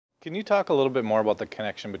Can you talk a little bit more about the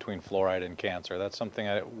connection between fluoride and cancer? That's something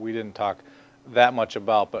we didn't talk that much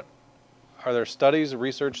about, but are there studies,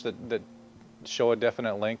 research that show a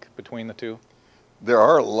definite link between the two? There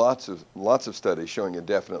are lots of studies showing a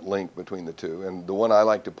definite link between the two, and the one I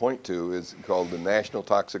like to point to is called the National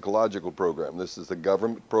Toxicological Program. This is a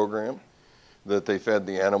government program that they fed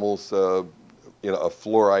the animals a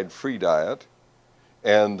fluoride-free diet,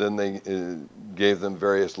 and then they gave them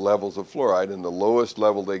various levels of fluoride. And the lowest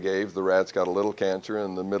level they gave, the rats got a little cancer,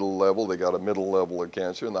 and the middle level, they got a middle level of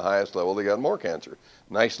cancer, and the highest level, they got more cancer.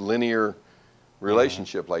 Nice linear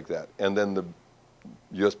relationship like that. And then the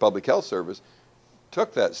U.S. Public Health Service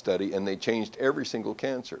took that study and they changed every single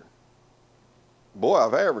cancer. Boy,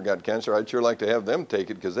 if I ever got cancer, I'd sure like to have them take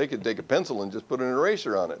it, because they could take a pencil and just put an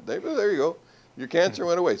eraser on it. There you go. Your cancer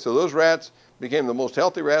went away. So those rats became the most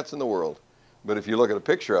healthy rats in the world. But if you look at a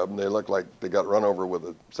picture of them, they look like they got run over with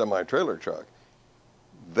a semi-trailer truck.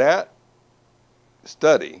 That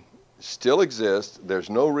study still exists. There's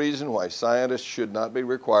no reason why scientists should not be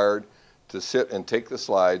required to sit and take the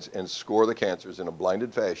slides and score the cancers in a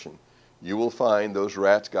blinded fashion. You will find those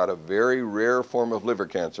rats got a very rare form of liver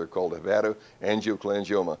cancer called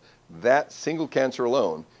hepatoangiocholangioma. That single cancer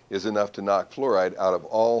alone is enough to knock fluoride out of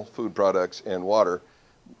all food products and water,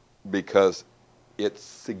 because it's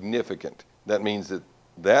significant. That means that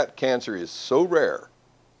that cancer is so rare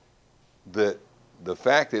that the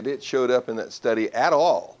fact that it showed up in that study at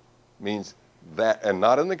all means that, and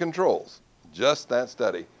not in the controls, just that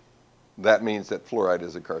study, that means that fluoride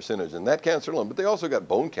is a carcinogen. That cancer alone, but they also got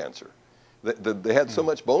bone cancer. They had so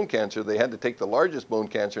much bone cancer, they had to take the largest bone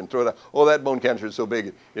cancer and throw it out. Oh, that bone cancer is so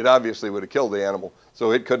big, it obviously would have killed the animal,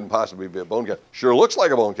 so it couldn't possibly be a bone cancer. Sure looks like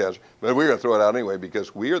a bone cancer, but we're going to throw it out anyway,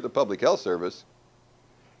 because we are the Public Health Service,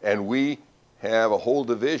 and we have a whole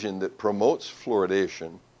division that promotes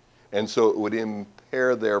fluoridation, and so it would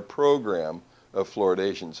impair their program of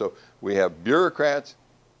fluoridation. So we have bureaucrats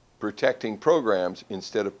protecting programs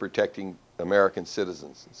instead of protecting American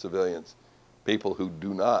citizens, civilians, people who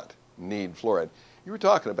do not need fluoride. You were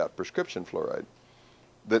talking about prescription fluoride.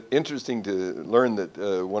 That interesting to learn that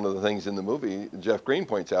one of the things in the movie, Jeff Green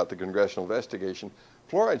points out, the congressional investigation,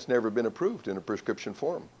 fluoride's never been approved in a prescription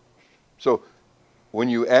form. So when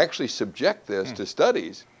you actually subject this to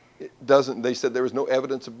studies, it doesn't, they said there was no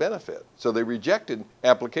evidence of benefit. So they rejected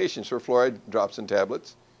applications for fluoride drops and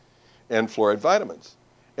tablets and fluoride vitamins.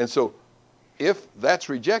 And so if that's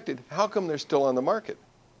rejected, how come they're still on the market?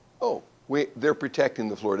 Oh, they're protecting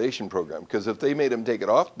the fluoridation program, because if they made them take it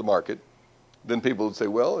off the market, then people would say,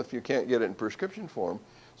 well, if you can't get it in prescription form.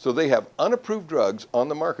 So they have unapproved drugs on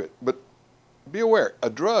the market. But be aware, a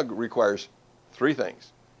drug requires three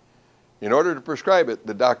things. In order to prescribe it,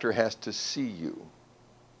 the doctor has to see you.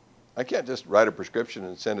 I can't just write a prescription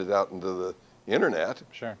and send it out into the internet.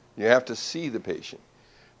 Sure. You have to see the patient.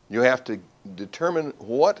 You have to determine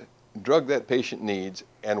what drug that patient needs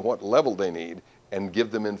and what level they need, and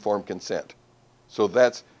give them informed consent. So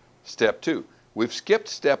that's step two. We've skipped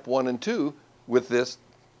step 1 and 2 with this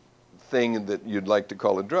thing that you'd like to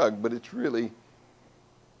call a drug, but it's really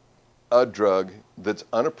a drug that's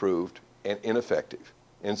unapproved and ineffective.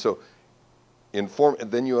 And so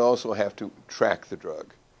then you also have to track the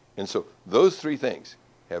drug. And so those three things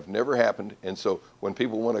have never happened. And so when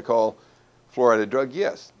people want to call fluoride a drug,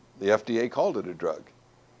 yes, the FDA called it a drug,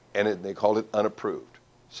 and they called it unapproved.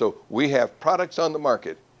 So we have products on the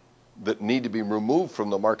market that need to be removed from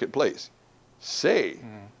the marketplace.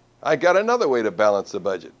 I got another way to balance the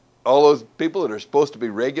budget. All those people that are supposed to be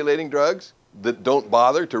regulating drugs that don't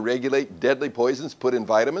bother to regulate deadly poisons put in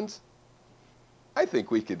vitamins, I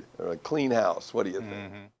think we could clean house. What do you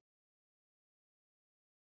think?